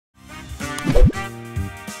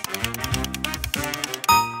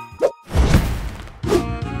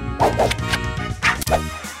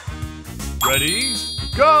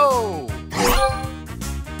Go!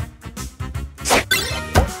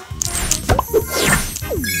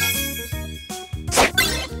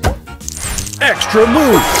 Extra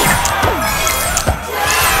move!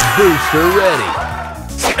 Booster ready!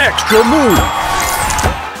 Extra move!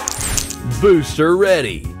 Booster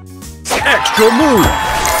ready! Extra move!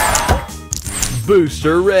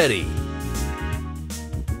 Booster ready!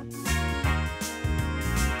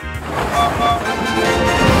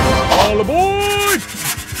 All aboard!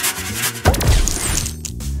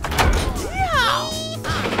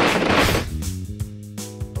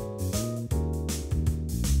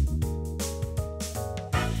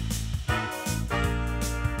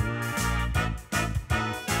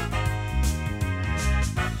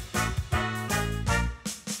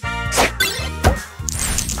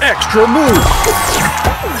 Extra move!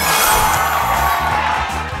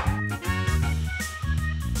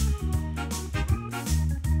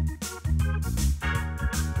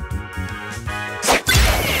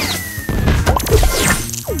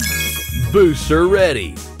 Booster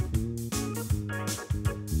ready!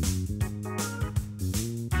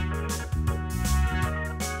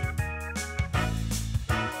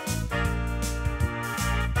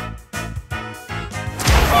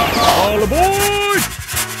 All aboard!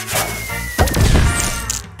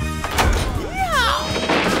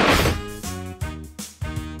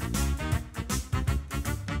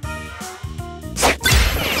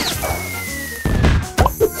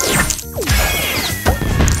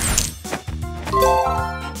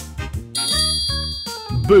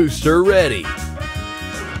 Booster ready!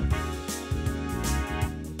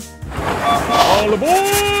 All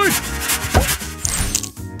aboard!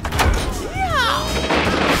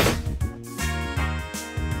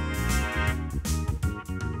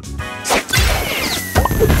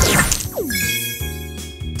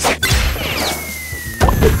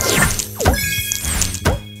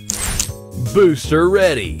 Booster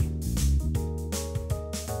ready!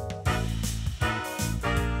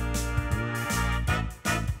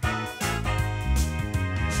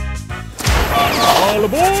 All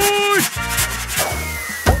aboard!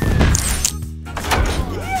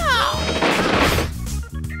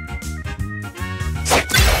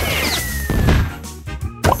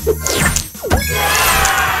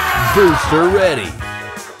 Booster ready!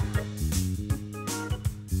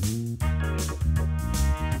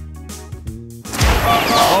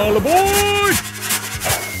 All aboard!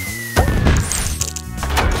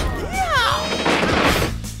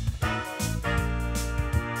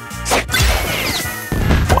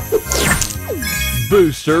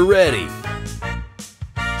 Booster ready!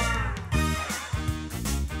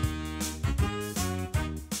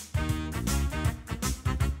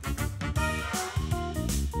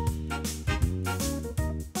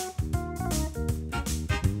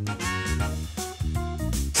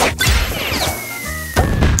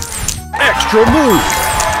 Extra move!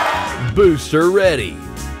 Booster ready!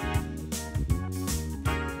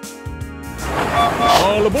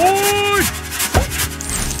 All aboard!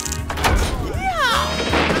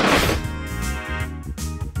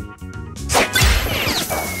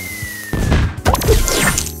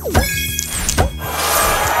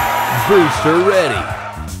 Booster ready!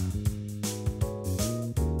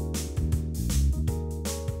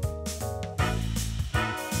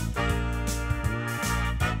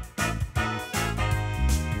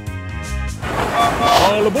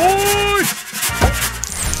 All aboard!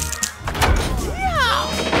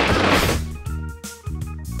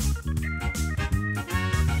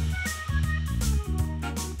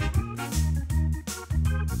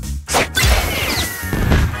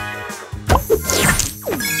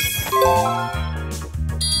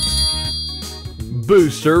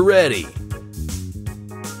 Booster ready!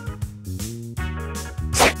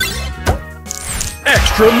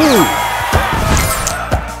 Extra move!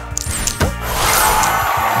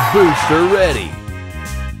 Booster ready!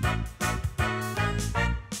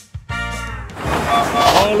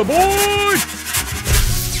 All aboard!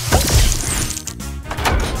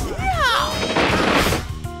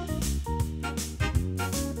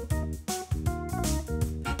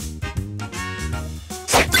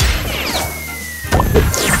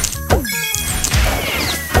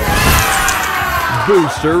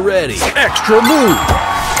 Booster ready! Extra move!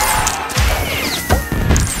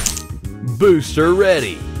 Booster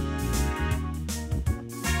ready!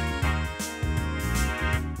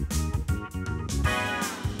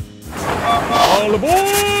 All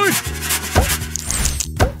aboard!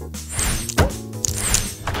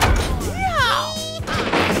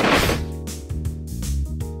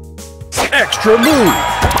 Extra move!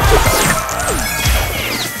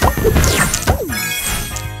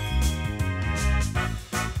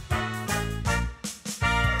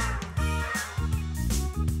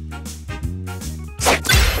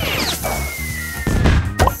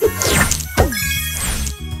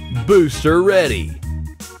 Booster ready.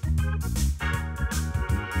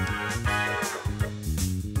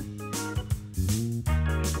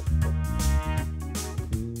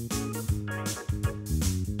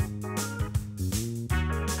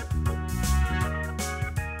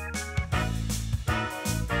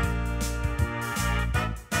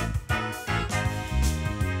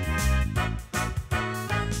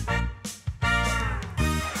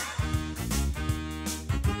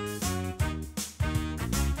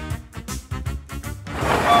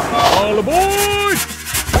 All aboard!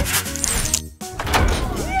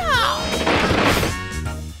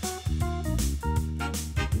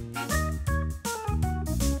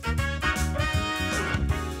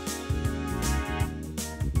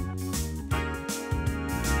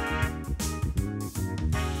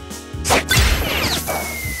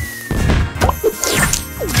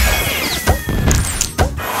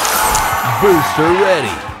 Booster ready.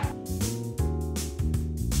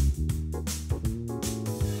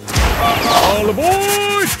 All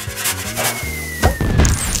aboard!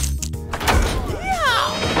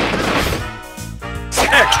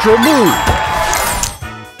 Extra move!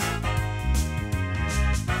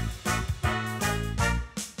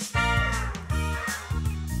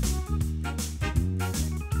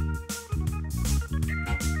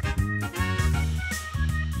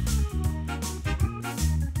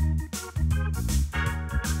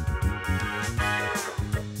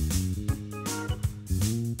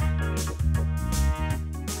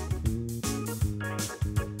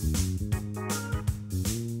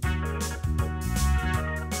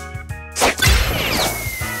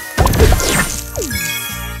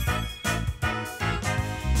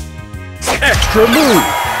 Extra move!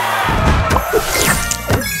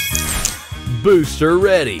 Booster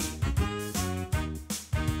ready.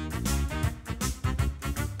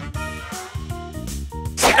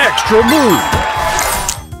 Extra move!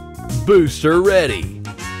 Booster ready.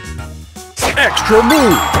 Extra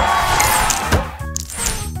move!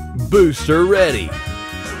 Booster ready.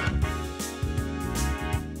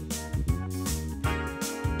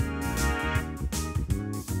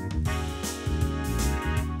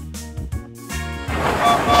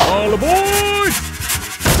 All aboard!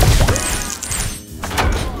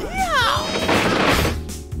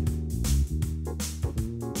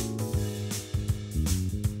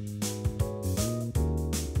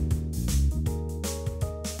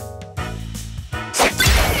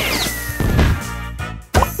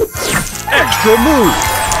 Extra move!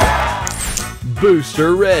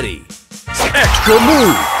 Booster ready. Extra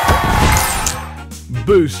move!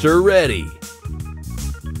 Booster ready.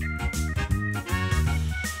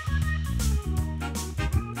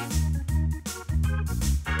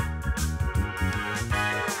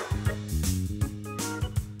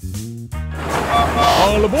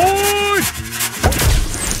 All aboard!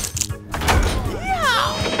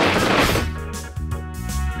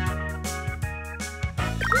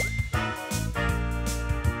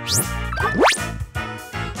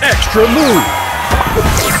 Extra move!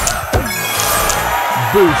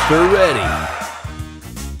 Booster ready.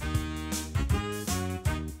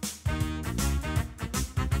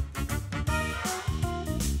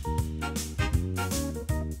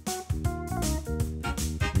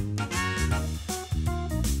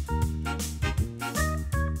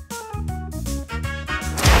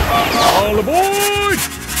 All aboard!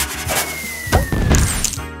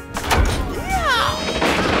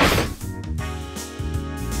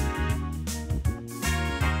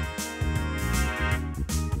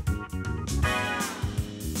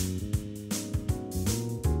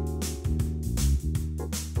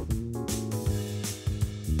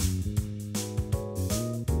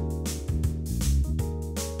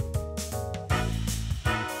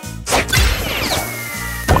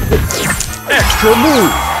 Extra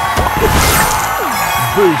move!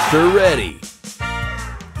 Booster ready.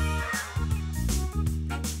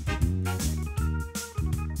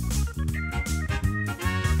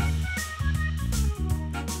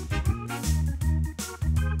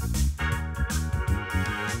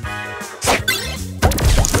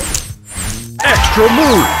 Extra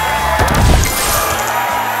move!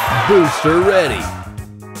 Booster ready.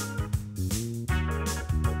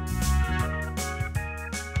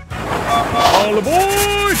 All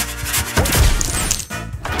aboard!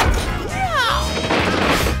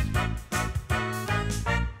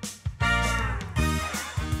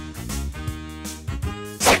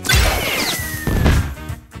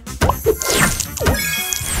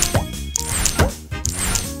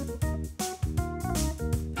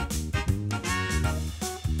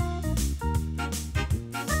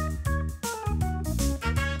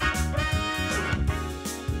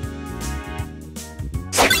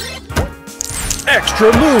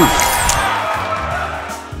 Extra move.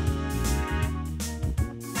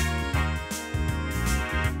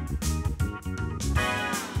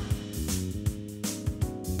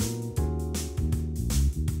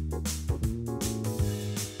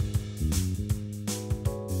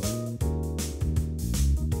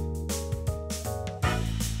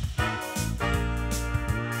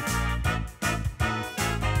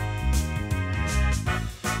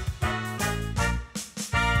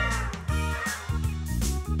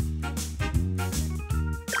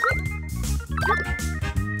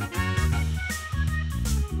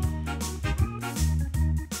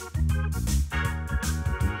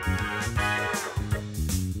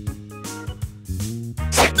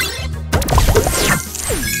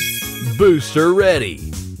 Booster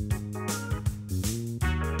ready.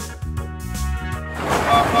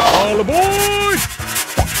 All aboard!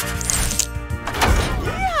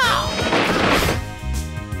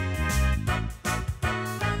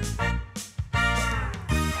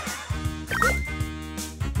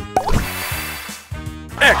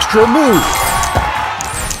 Extra move!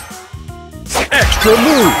 Extra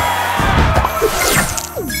move!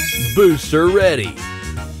 Booster ready.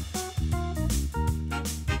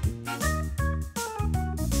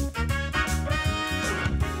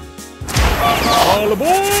 All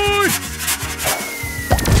aboard!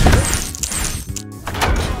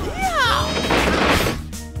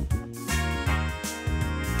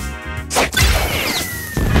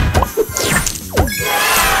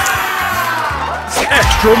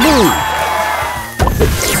 Extra move!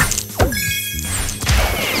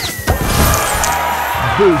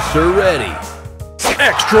 Booster ready.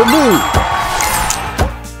 Extra move!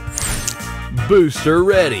 Booster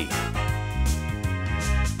ready.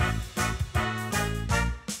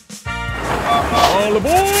 All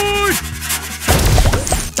aboard!